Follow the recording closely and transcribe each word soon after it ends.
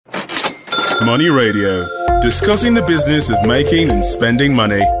Money Radio, discussing the business of making and spending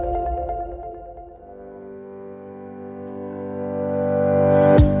money.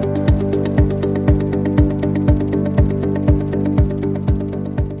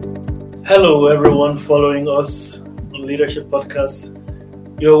 Hello everyone following us on Leadership Podcast.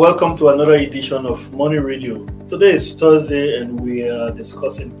 You're welcome to another edition of Money Radio. Today is Thursday and we are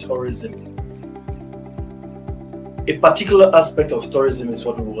discussing tourism. A particular aspect of tourism is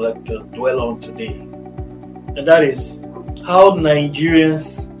what we would like to dwell on today. And that is how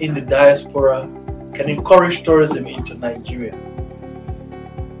Nigerians in the diaspora can encourage tourism into Nigeria.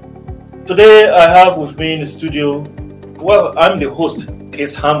 Today I have with me in the studio, I'm the host,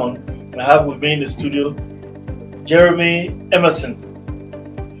 Case Hammond. I have with me in the studio Jeremy Emerson.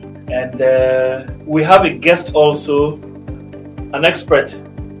 And we have a guest also, an expert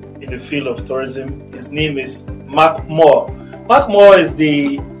in the field of tourism. His name is Mark Moore. Mark Moore is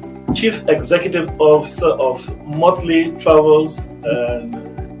the Chief Executive Officer of Motley Travels and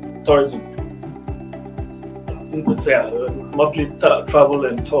Tourism. Motley Travel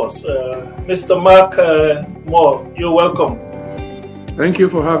and Tours. Mr. Mark Moore, you're welcome. Thank you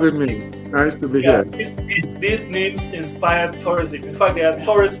for having me. Nice to be here. These names inspired tourism. In fact, they are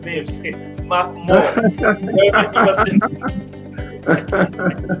tourist names. Mark Moore.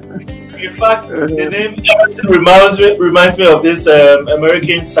 In fact, the name Emerson reminds me of this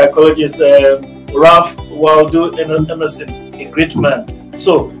American psychologist, Ralph Waldo Emerson, a great man.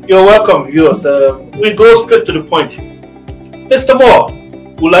 So, you're welcome, viewers. We go straight to the point. Mr. Moore,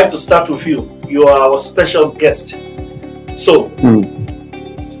 we'd like to start with you. You are our special guest. So,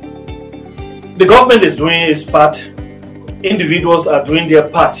 the government is doing its part. Individuals are doing their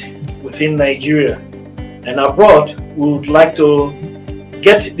part within Nigeria. And abroad, we would like to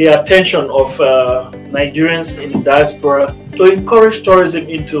get the attention of Nigerians in the diaspora to encourage tourism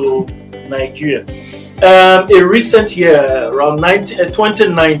into Nigeria. A recent year, around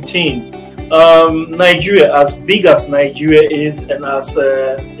 2019, Nigeria, as big as Nigeria is and as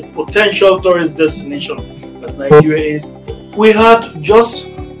a potential tourist destination as Nigeria is, we had just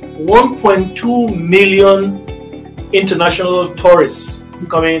 1.2 million international tourists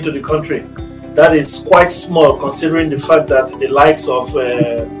coming into the country. That is quite small considering the fact that the likes of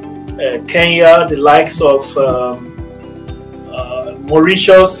Kenya, the likes of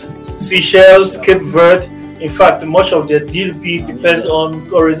Mauritius, Seychelles, Cape Verde, in fact, much of their GDP depends on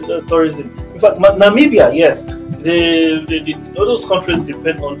tourism. In fact, Namibia, yes, all those countries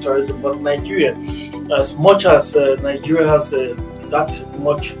depend on tourism, but Nigeria, as much as Nigeria has that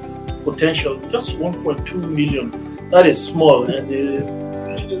much potential, just 1.2 million, that is small. And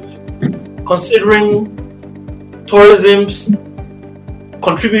considering tourism's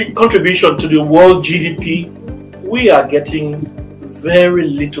contribution to the world GDP, we are getting very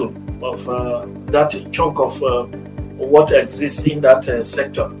little of that chunk of what exists in that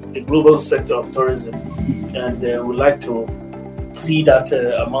sector, the global sector of tourism. And we'd like to see that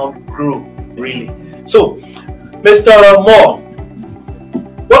amount grow, really. So, Mr. Moore,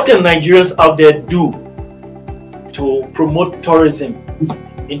 what can Nigerians out there do to promote tourism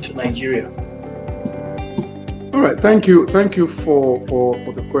into Nigeria? All right, thank you for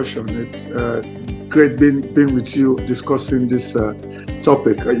the question. It's great being with you discussing this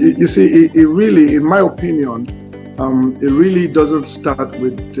topic. You see, it really, in my opinion, it really doesn't start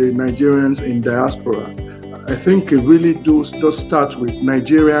with the Nigerians in diaspora. I think it really does start with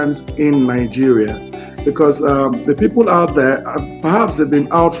Nigerians in Nigeria, because the people out there, perhaps they've been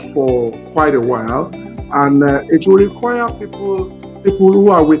out for quite a while, and it will require people who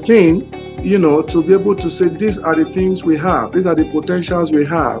are within, to be able to say, these are the things we have, these are the potentials we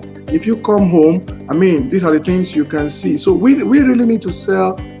have. If you come home, these are the things you can see. So we really need to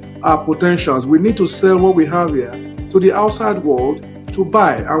sell our potentials. We need to sell what we have here to the outside world to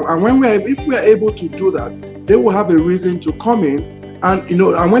buy. And if we are able to do that, they will have a reason to come in. And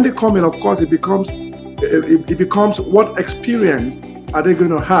and when they come in, of course, it becomes what experience are they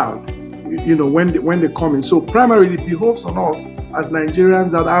going to have, when they come in. So primarily it behoves on us as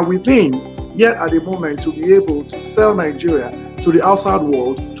Nigerians that are within, yet at the moment, to be able to sell Nigeria to the outside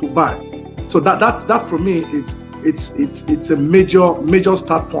world to buy. So that for me, it's a major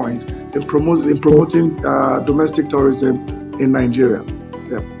start point in promoting domestic tourism in Nigeria.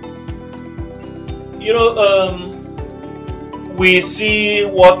 Yeah. We see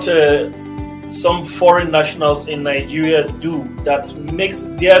what some foreign nationals in Nigeria do that makes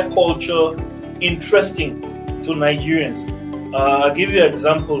their culture interesting to Nigerians. I'll give you an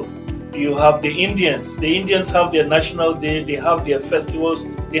example. You have the Indians. The Indians have their national day, they have their festivals,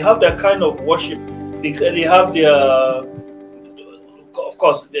 they have their kind of worship, they have their, of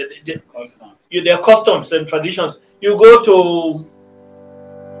course, their customs and traditions. You go to,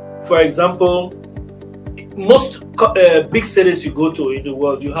 for example, most big cities you go to in the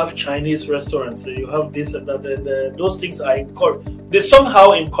world, you have Chinese restaurants, you have this and that, and those things are encouraged. They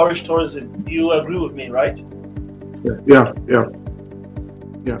somehow encourage tourism. You agree with me, right? Yeah.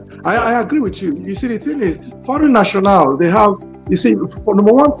 I agree with you. You see, the thing is, foreign nationals, they have, you see, for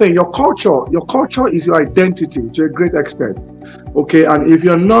number one thing, your culture is your identity to a great extent. Okay, and if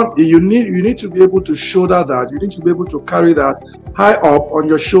you're not, you need to be able to shoulder that. You need to be able to carry that high up on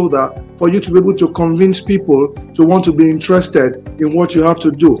your shoulder for you to be able to convince people to want to be interested in what you have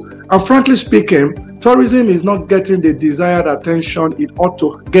to do. And frankly speaking, tourism is not getting the desired attention it ought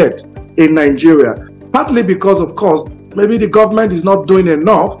to get in Nigeria. Partly because, of course, maybe the government is not doing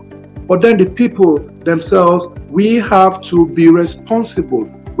enough, but then the people themselves, we have to be responsible.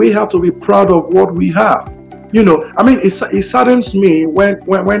 We have to be proud of what we have. You know, I mean, it saddens me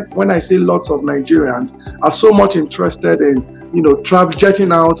when I see lots of Nigerians are so much interested in, you know,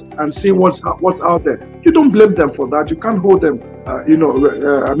 jetting out and seeing what's out there. You don't blame them for that. You can't hold them,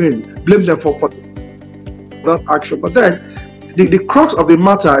 blame them for that action. But then the crux of the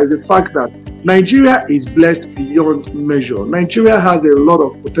matter is the fact that Nigeria is blessed beyond measure. Nigeria has a lot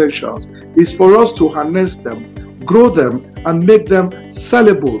of potentials. It's for us to harness them, grow them, and make them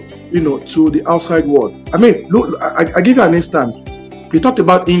sellable, you know, to the outside world. I mean, look, I give you an instance. You talked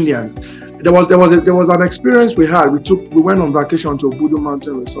about Indians. There was an experience we had. We went on vacation to Obudu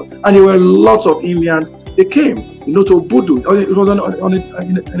Mountain Resort, and there were lots of Indians. They came, you know, to Obudu. It was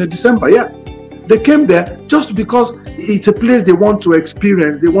in December, yeah. They came there just because it's a place they want to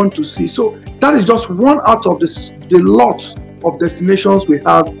experience, they want to see. So that is just one out of the lots of destinations we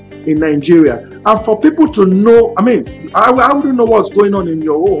have in Nigeria. And for people to know, I mean, I wouldn't know what's going on in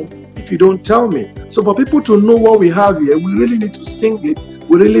your home if you don't tell me. So for people to know what we have here, we really need to sing it,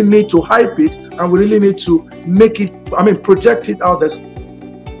 we really need to hype it, and we really need to make it, project it out there so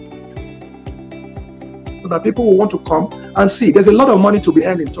that people will want to come and see. There's a lot of money to be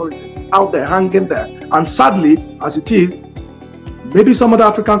earned in tourism out there, hanging there. And sadly, as it is, maybe some other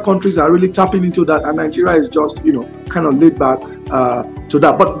African countries are really tapping into that, and Nigeria is just, you know, kind of laid back to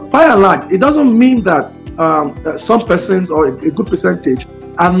that. But by and large, it doesn't mean that some persons or a good percentage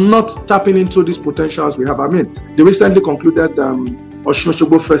are not tapping into these potentials we have. I mean, the recently concluded Osun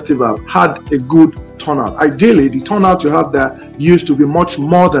Osogbo Festival had a good turnout. Ideally, the turnout you have there used to be much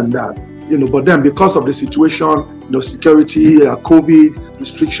more than that. You know, but then because of the situation, you know, security, COVID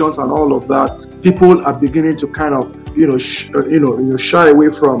restrictions, and all of that, people are beginning to kind of, shy away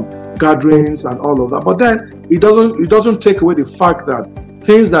from gatherings and all of that. But then it doesn't take away the fact that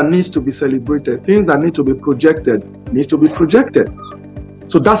things that needs to be celebrated, things that need to be projected, needs to be projected.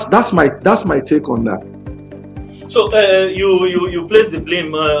 So that's my take on that. So you place the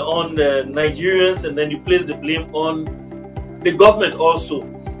blame on the Nigerians, and then you place the blame on the government also.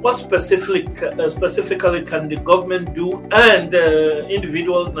 What specifically can the government do, and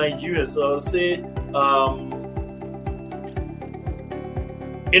individual Nigerians, say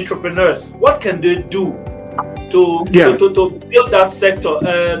entrepreneurs? What can they do to build that sector?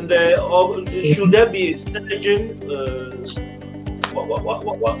 And should there be synergy?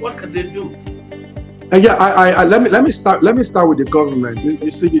 What can they do? Let me start with the government.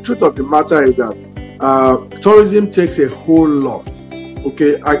 You see, the truth of the matter is that tourism takes a whole lot.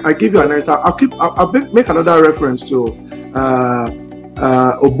 Okay, I give you an answer. I'll make another reference to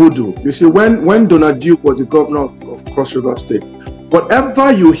Obudu. You see, when Donald Duke was the governor of Cross River State,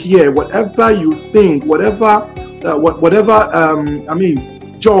 whatever you hear, whatever you think, whatever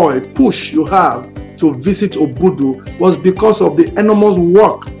joy, push you have to visit Obudu was because of the enormous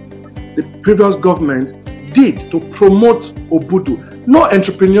work the previous government did to promote Obudu. No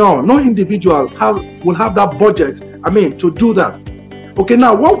entrepreneur, no individual will have that budget, to do that. Okay,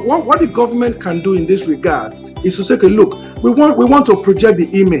 now what the government can do in this regard is to say, okay, look, we want to project the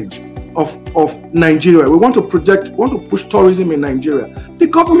image of Nigeria. We want to push tourism in Nigeria. The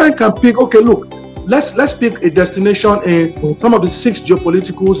government can pick, okay, look, let's pick a destination in some of the 6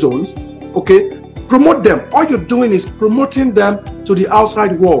 geopolitical zones. Okay, promote them. All you're doing is promoting them to the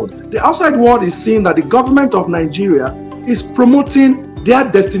outside world. The outside world is seeing that the government of Nigeria is promoting their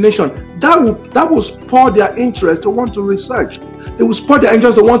destination. That will spur their interest to want to research. It will spur their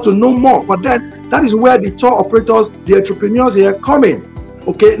interest to want to know more. But then that is where the tour operators, the entrepreneurs here come in.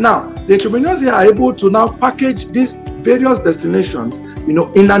 Okay, now the entrepreneurs here are able to now package these various destinations,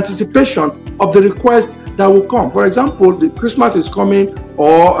 in anticipation of the request that will come. For example, the Christmas is coming,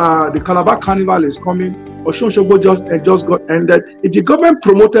 or the Calabar Carnival is coming, or Osun Osogbo just got ended. If the government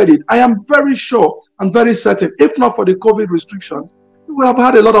promoted it, I am very sure and very certain, if not for the COVID restrictions, we we have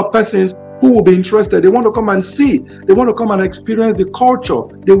had a lot of persons who will be interested. They want to come and see. They want to come and experience the culture,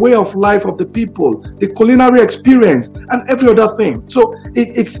 the way of life of the people, the culinary experience, and every other thing. So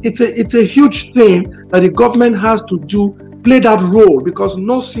it's a huge thing that the government has to do, play that role, because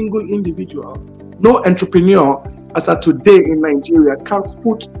no single individual, no entrepreneur as of today in Nigeria can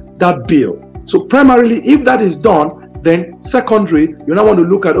foot that bill. So primarily, if that is done, then secondary, you now want to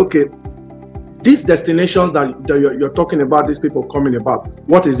look at, okay, these destinations that you're talking about, these people coming about,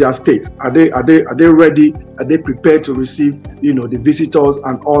 what is their state? Are they ready? Are they prepared to receive, the visitors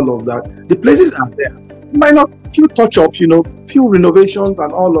and all of that? The places are there. Might not few touch-ups, few renovations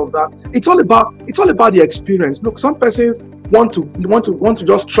and all of that. It's all about the experience. Look, some persons want to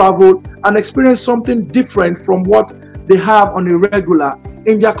just travel and experience something different from what they have on a regular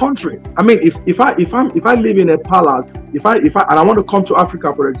in their country. I mean, if I live in a palace, and I want to come to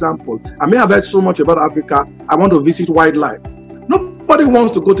Africa, for example, I may have heard so much about Africa. I want to visit wildlife. Nobody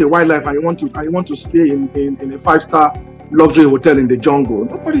wants to go to wildlife and you want to stay in a 5-star luxury hotel in the jungle.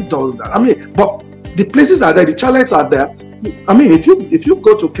 Nobody does that. I mean, but the places are there, the challenges are there. I mean, if you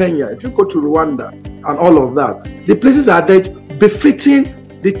go to Kenya, if you go to Rwanda and all of that, the places are there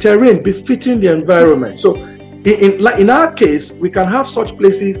befitting the terrain, befitting the environment. So in our case, we can have such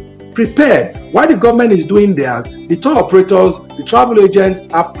places prepared. While the government is doing theirs, the tour operators, the travel agents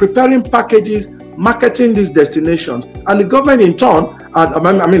are preparing packages, marketing these destinations, and the government in turn, I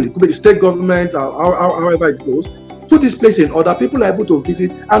mean, it could be the state government, or however it goes, put this place in order. People are able to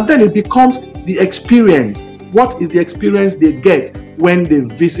visit, and then it becomes the experience. What is the experience they get when they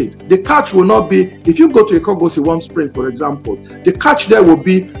visit? The catch will not be, if you go to Ikogosi Warm Spring, for example, the catch there will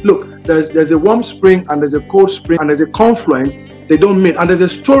be, look, there's a warm spring and there's a cold spring and there's a confluence, they don't meet, and there's a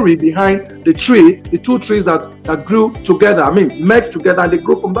story behind the two trees that grew together, merged together, and they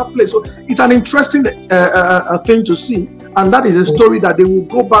grow from that place. So it's an interesting thing to see, and that is a story that they will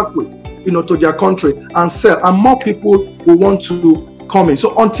go back with, to their country and sell, and more people will want to come in.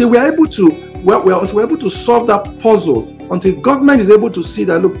 So until we're able to solve that puzzle, until government is able to see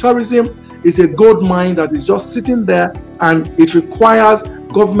that, look, tourism is a gold mine that is just sitting there, and it requires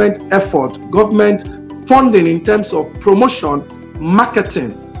government effort, government funding in terms of promotion,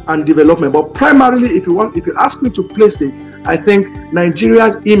 marketing, and development. But primarily, if you ask me to place it, I think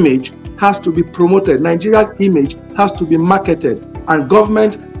Nigeria's image has to be promoted. Nigeria's image has to be marketed, and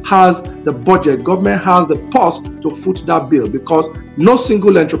government has the budget, government has the purse to foot that bill, because no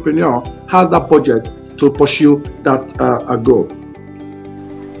single entrepreneur has that budget to pursue that goal.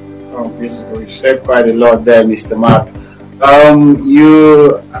 Oh, basically, you've said quite a lot there, Mr. Mark.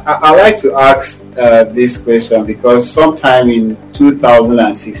 I like to ask this question, because sometime in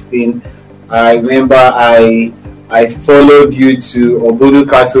 2016, I remember I followed you to Obudu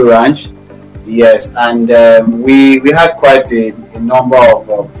Cattle Ranch. Yes, and we had quite a number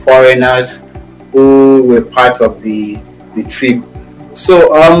of foreigners who were part of the trip.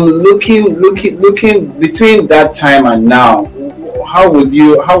 So looking between that time and now, how would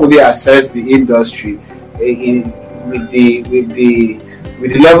you assess the industry with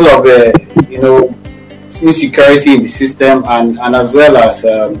the level of insecurity in the system, and as well as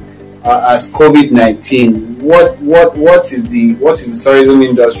COVID-19? What is the tourism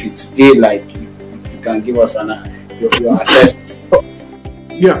industry today like? You can give us your assessment.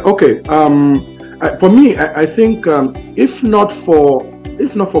 Yeah. Okay. For me, I think if not for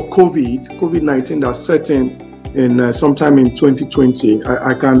COVID-19 that set in sometime in 2020,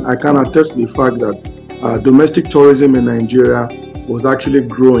 I can attest to the fact that domestic tourism in Nigeria was actually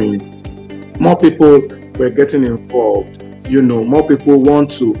growing. More people were getting involved. More people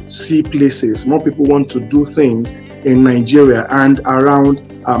want to see places. More people want to do things in Nigeria and around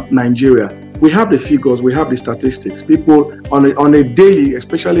Nigeria. We have the figures, we have the statistics. People on a daily,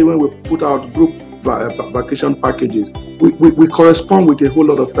 especially when we put out group vacation packages, we correspond with a whole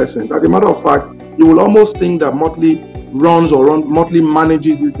lot of persons. As a matter of fact, you will almost think that Motley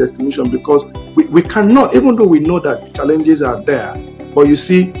manages this destination, because we cannot, even though we know that challenges are there, but you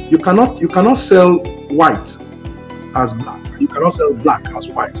see, you cannot sell white as black. You cannot sell black as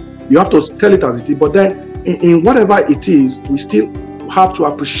white. You have to tell it as it is. But then in whatever it is, we still have to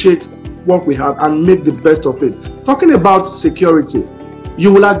appreciate what we have and make the best of it. Talking about security,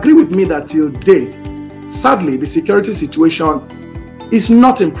 you will agree with me that till date, sadly, the security situation is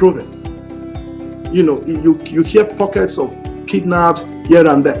not improving. You hear pockets of kidnaps here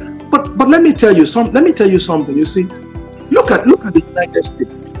and there. But let me tell you something. You see, look at the United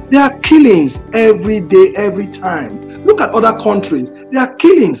States. There are killings every day, every time. Look at other countries. There are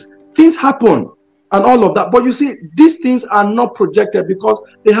killings. Things happen. And all of that. But you see, these things are not projected because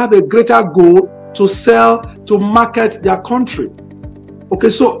they have a greater goal to sell, to market their country. Okay,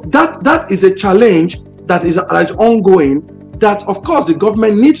 so that is a challenge that is ongoing, that of course the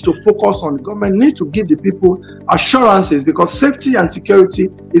government needs to focus on. The government needs to give the people assurances, because safety and security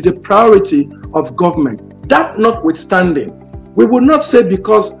is a priority of government. That notwithstanding, we would not say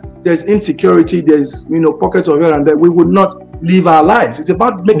because there's insecurity, there's pockets of here and there, we would not live our lives. It's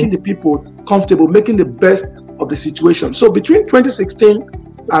about making the people comfortable, making the best of the situation. So between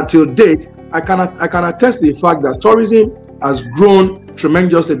 2016 until date, I can attest to the fact that tourism has grown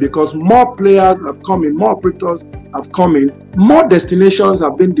tremendously, because more players have come in, more operators have come in, more destinations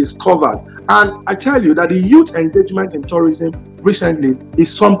have been discovered. And I tell you that the youth engagement in tourism recently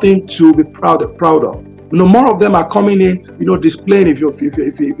is something to be proud of. More of them are coming in, displaying. If you're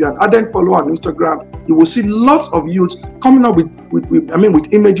an ardent follower on Instagram, you will see lots of youths coming up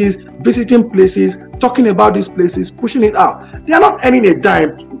with images, visiting places, talking about these places, pushing it out. They are not earning a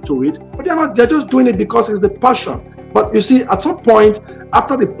dime to it, but they're just doing it because it's the passion. But you see, at some point,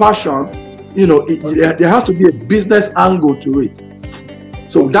 after the passion, there has to be a business angle to it.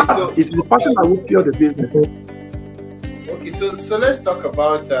 So that is the passion that will fuel the business. Okay, so let's talk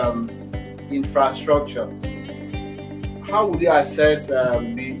about infrastructure. How would you assess the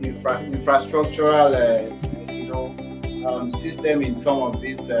infrastructural, system in some of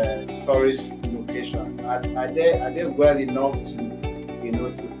these tourist locations? Are they well enough to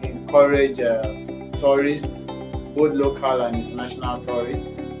encourage tourists, both local and international tourists?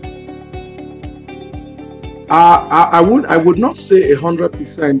 I would not say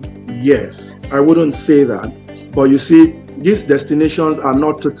 100% yes. I wouldn't say that. But you see, these destinations are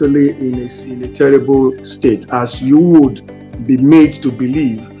not totally in a terrible state, as you would be made to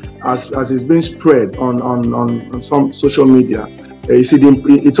believe, as is being spread on some social media. You see,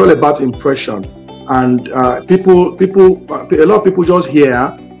 it's all about impression, and a lot of people just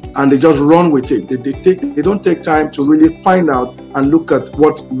hear and they just run with it. They don't take time to really find out and look at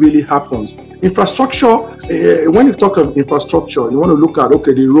what really happens. Infrastructure, when you talk of infrastructure, you want to look at,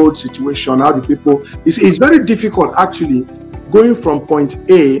 the road situation, how the people, it's very difficult actually going from point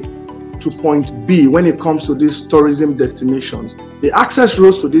A to point B when it comes to these tourism destinations. The access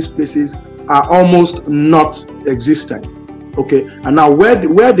roads to these places are almost not existent. Okay, and now where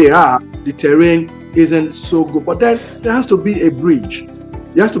they are, the terrain isn't so good, but then there has to be a bridge.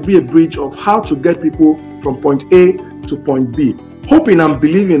 There has to be a bridge of how to get people from point A to point B. Hoping and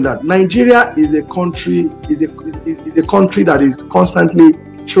believing that Nigeria is a country that is constantly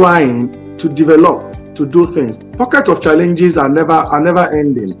trying to develop, to do things. Pockets of challenges are never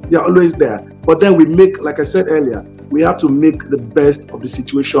ending. They are always there. But then we make, like I said earlier, we have to make the best of the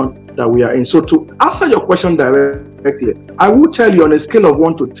situation that we are in. So to answer your question directly, I will tell you on a scale of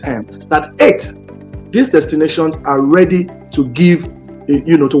 1 to 10 that 8, these destinations are ready to give,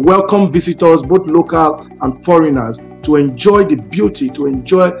 to welcome visitors, both local and foreigners, to enjoy the beauty, to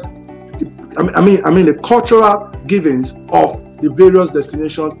enjoy the cultural givings of the various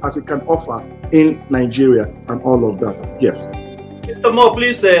destinations as it can offer in Nigeria and all of that. Yes. Mr. Moore,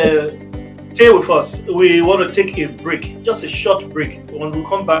 please stay with us. We want to take a break, just a short break. When we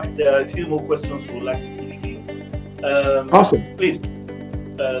come back, there are a few more questions we would like to push to you. Awesome. Please,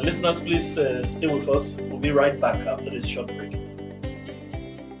 listeners, please stay with us. We'll be right back after this short break.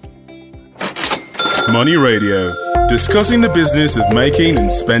 Money Radio, discussing the business of making and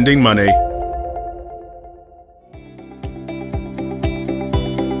spending money.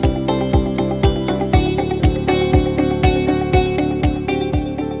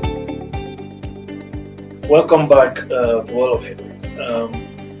 Welcome back to all of you.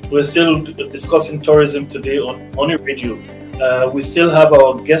 We're still discussing tourism today on Money Radio. We still have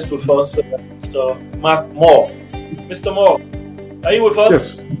our guest with us, Mr. Mark Moore. Mr. Moore, are you with us?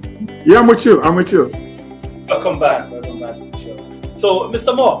 Yes. Yeah, I'm with you. Welcome back. Welcome back to the show. So,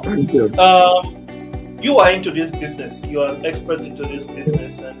 Mr. Moore, thank you. You are into this business. You are an expert into this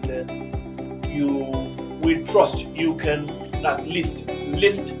business, and we trust you can at least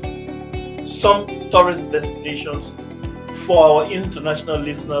list some tourist destinations for our international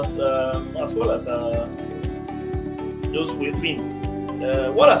listeners, as well as those within.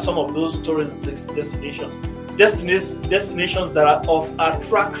 What are some of those tourist destinations? Destinations that are of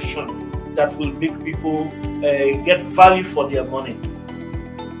attraction, that will make people get value for their money.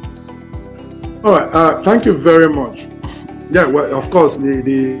 All right. Thank you very much. Yeah. Well, of course,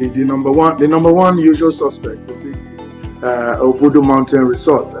 the number one usual suspect would be Obudu Mountain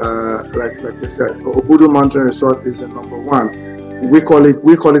Resort. Like I said, Obudu Mountain Resort is the number one. We call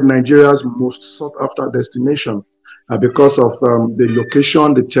it Nigeria's most sought after destination because of the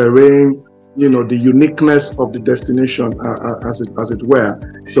location, the terrain, the uniqueness of the destination, as it were.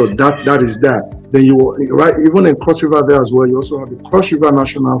 So that is that. Then right, even in Cross River there as well, you also have the Cross River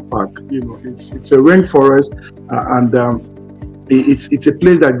National Park. It's a rainforest, and it's a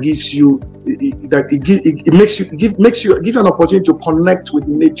place that gives you gives you an opportunity to connect with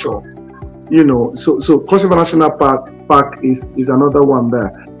nature. So Cross River National Park is another one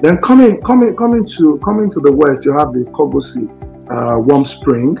there. Then coming to the west, you have the Kogosi Warm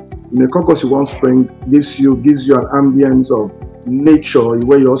Spring. The Kogosi Warm Spring gives you an ambience of nature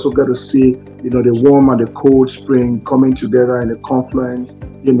where you also get to see the warm and the cold spring coming together in a confluence,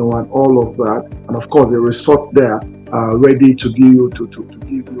 and all of that. And of course, a resort there ready to give you to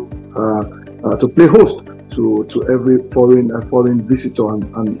play host to every foreign visitor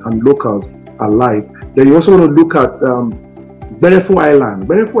and locals alike. Then you also want to look at Berefu Island.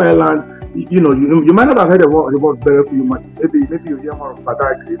 Berefu Island, you might not have heard about Berefu. Maybe you hear more of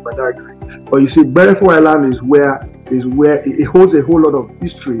Badagry. But you see, Berefu Island is where it holds a whole lot of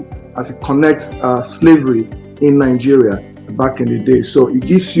history as it connects slavery in Nigeria back in the day. So it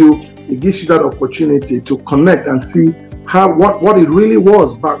gives you that opportunity to connect and see what it really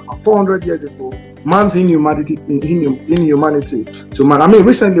was back 400 years ago. Man's inhumanity to man. I mean,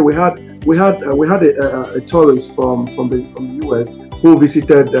 recently we had a tourist from the US who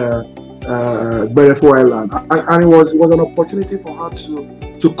visited Berefu Island, and it was an opportunity for her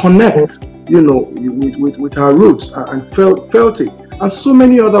to connect, with her roots and felt it. And so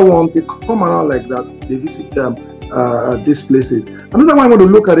many other ones, they come around like that. They visit these places. Another one I want to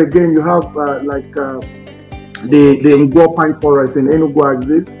look at again. You have the Ngwo Pine Forest in Enugu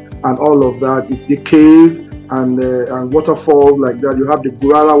exists, and all of that. The cave and waterfalls like that. You have the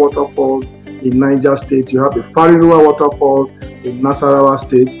Gurara waterfalls in Niger State. You have the Farinua waterfalls in Nasarawa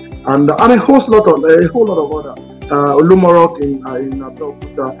State, and a whole lot of other. Olumorok in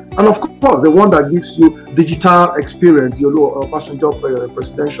Abeokuta, and of course the one that gives you digital experience. Your Passenger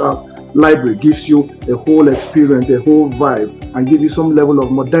Presidential Library gives you a whole experience, a whole vibe, and give you some level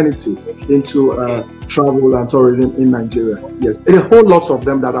of modernity into travel and tourism in Nigeria. Yes, there are a whole lot of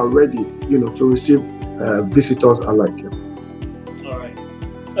them that are ready, to receive visitors alike. All right,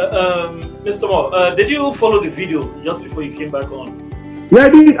 Mr. Moore, did you follow the video just before you came back on? Yeah,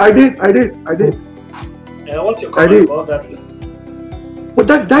 I did. What's your comment about that? But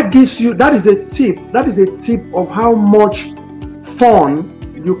that gives you, that is a tip of how much fun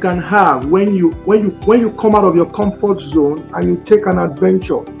you can have when you come out of your comfort zone and you take an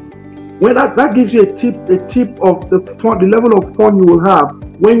adventure. When that gives you a tip of the level of fun you will have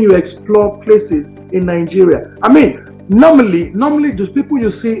when you explore places in Nigeria. I mean, normally the people you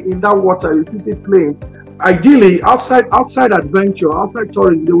see in that water, you see playing, ideally outside adventure, outside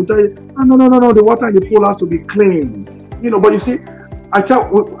tourism, they will tell you, no, the water in the pool has to be clean. But you see, I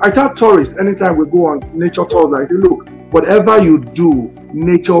tell tourists anytime we go on nature tours, like, look, whatever you do,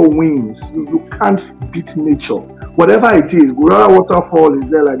 nature wins. You can't beat nature. Whatever it is, Gurara waterfall is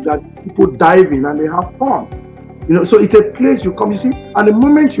there like that. People dive in and they have fun. So it's a place you come, you see, and the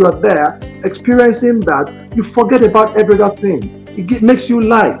moment you are there experiencing that, you forget about every other thing. It makes you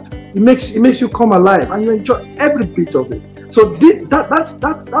light. It makes you come alive, and you enjoy every bit of it. So that's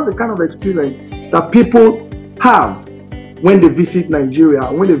the kind of experience that people have when they visit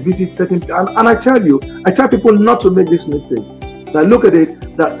Nigeria, when they visit certain. And I tell people not to make this mistake. Now look at it.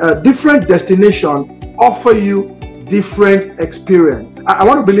 That different destinations offer you different experience. I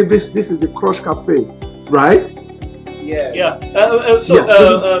want to believe this is the Crush Cafe, right? Yeah.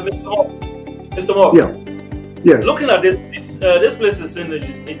 Mr. Moore. Yeah. Yes. Looking at this place is in a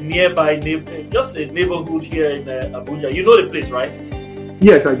nearby just a neighborhood here in Abuja. You know the place, right?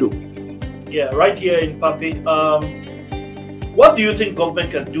 Yes, I do. Yeah, right here in Papi. What do you think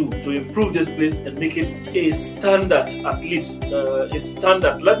government can do to improve this place and make it a standard, at least a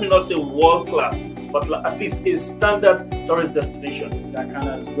standard? Let me not say world class, but at least a standard tourist destination that can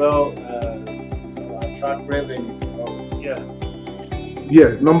as well attract revenue. Yeah.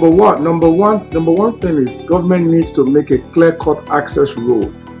 Yes, number one thing is government needs to make a clear-cut access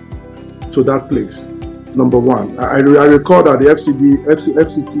road to that place. Number one, I recall that the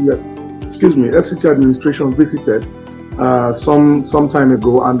FCT administration visited some time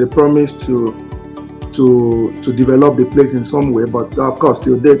ago, and they promised to develop the place in some way. But of course,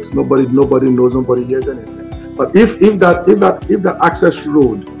 till date, nobody knows, nobody hears anything. But if that access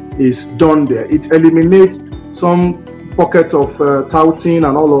road is done there, it eliminates some pockets of touting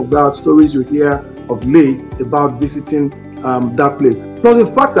and all of that stories you hear of late about visiting that place. Plus the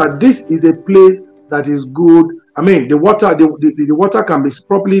fact that this is a place that is good I mean, the water can be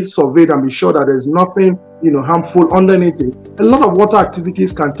properly surveyed and be sure that there's nothing, harmful underneath it. A lot of water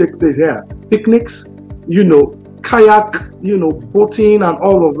activities can take place here. Picnics, kayak, boating and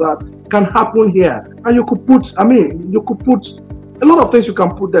all of that can happen here. And you could put a lot of things you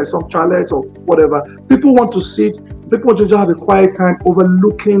can put there, some toilets or whatever. People want to sit, people want to just have a quiet time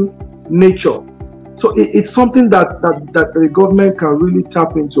overlooking nature. So it's something that the government can really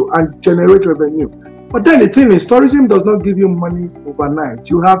tap into and generate revenue. But then the thing is, tourism does not give you money overnight.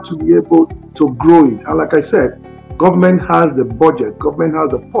 You have to be able to grow it. And like I said, government has the budget, government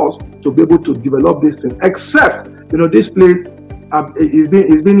has the pulse to be able to develop this thing. Except, this place is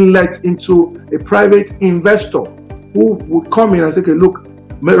being let into a private investor who would come in and say, okay, look,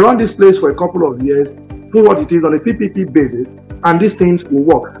 run this place for a couple of years, do what it is on a PPP basis, and these things will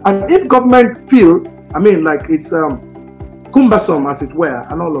work. And if government feel, like it's cumbersome as it were,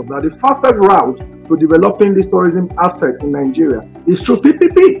 and all of that, the fastest route to developing this tourism assets in Nigeria is through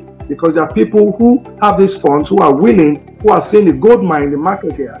PPP, because there are people who have these funds, who are willing, who are seeing the gold mine in the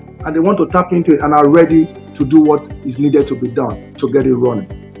market here, and they want to tap into it and are ready to do what is needed to be done to get it running.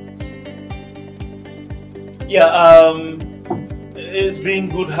 Yeah, it's been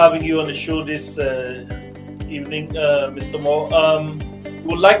good having you on the show this evening, Mr. Moore. We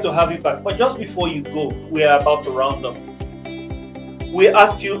would like to have you back, but just before you go, we are about to round up. We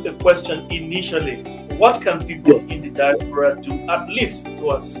asked you a question initially. What can people in the diaspora do, at least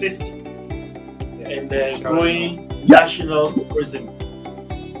to assist in the growing national tourism?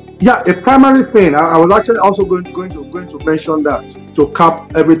 Yeah, a primary thing. I was actually also going to mention that to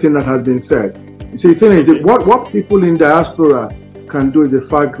cap everything that has been said. You see, the thing is that what people in diaspora can do is the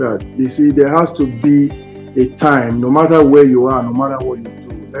fact that, you see, there has to be a time, no matter where you are, no matter what you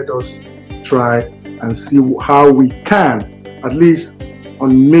do, let us try and see how we can, at least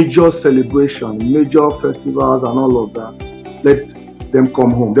on major celebrations, major festivals and all of that, let them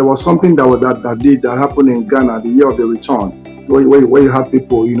come home. There was something that happened in Ghana, the year of the return, where you have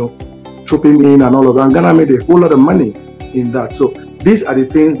people, trooping in and all of that. And Ghana made a whole lot of money in that. So these are the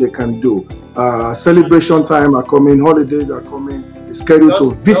things they can do. Celebration time are coming, holidays are coming, it's scheduled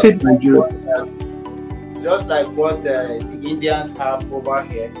to visit Nigeria. Just like what the Indians have over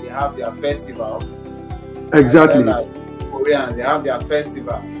here, they have their festivals. Exactly. As Koreans, they have their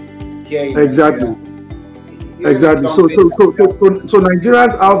festival here in exactly. Nigeria. Exactly. So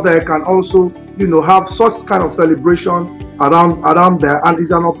Nigerians out there can also, have such kind of celebrations around there, and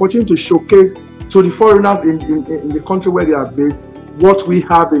it's an opportunity to showcase to the foreigners in the country where they are based what we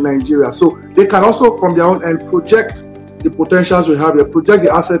have in Nigeria. So they can also, from their own end, project the potentials we have here, project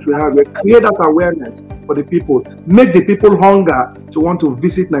the assets we have here, create that awareness for the people, make the people hunger to want to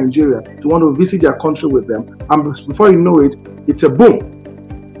visit Nigeria, to want to visit their country with them. And before you know it, it's a boom.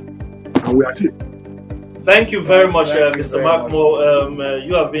 And we are it. Thank you very much, Mr. Mark Moore.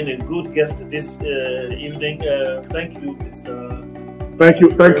 You have been a good guest this evening. Thank you, Mr. Thank you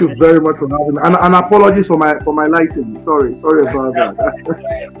very much for having me. And apologies for my lighting. Sorry about that.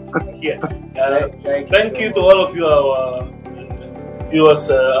 Yeah. Thank you to all of you, our viewers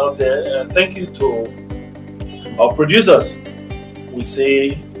out there. Thank you to our producers. We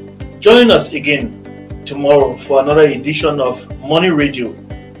say join us again tomorrow for another edition of Money Radio.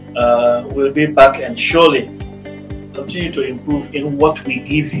 We'll be back and surely continue to improve in what we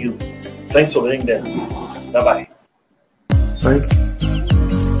give you. Thanks for being there. Bye-bye. Thank you.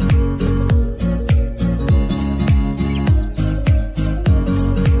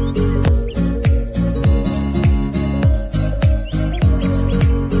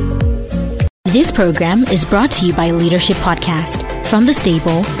 This program is brought to you by Leadership Podcast from the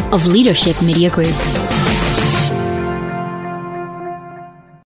stable of Leadership Media Group.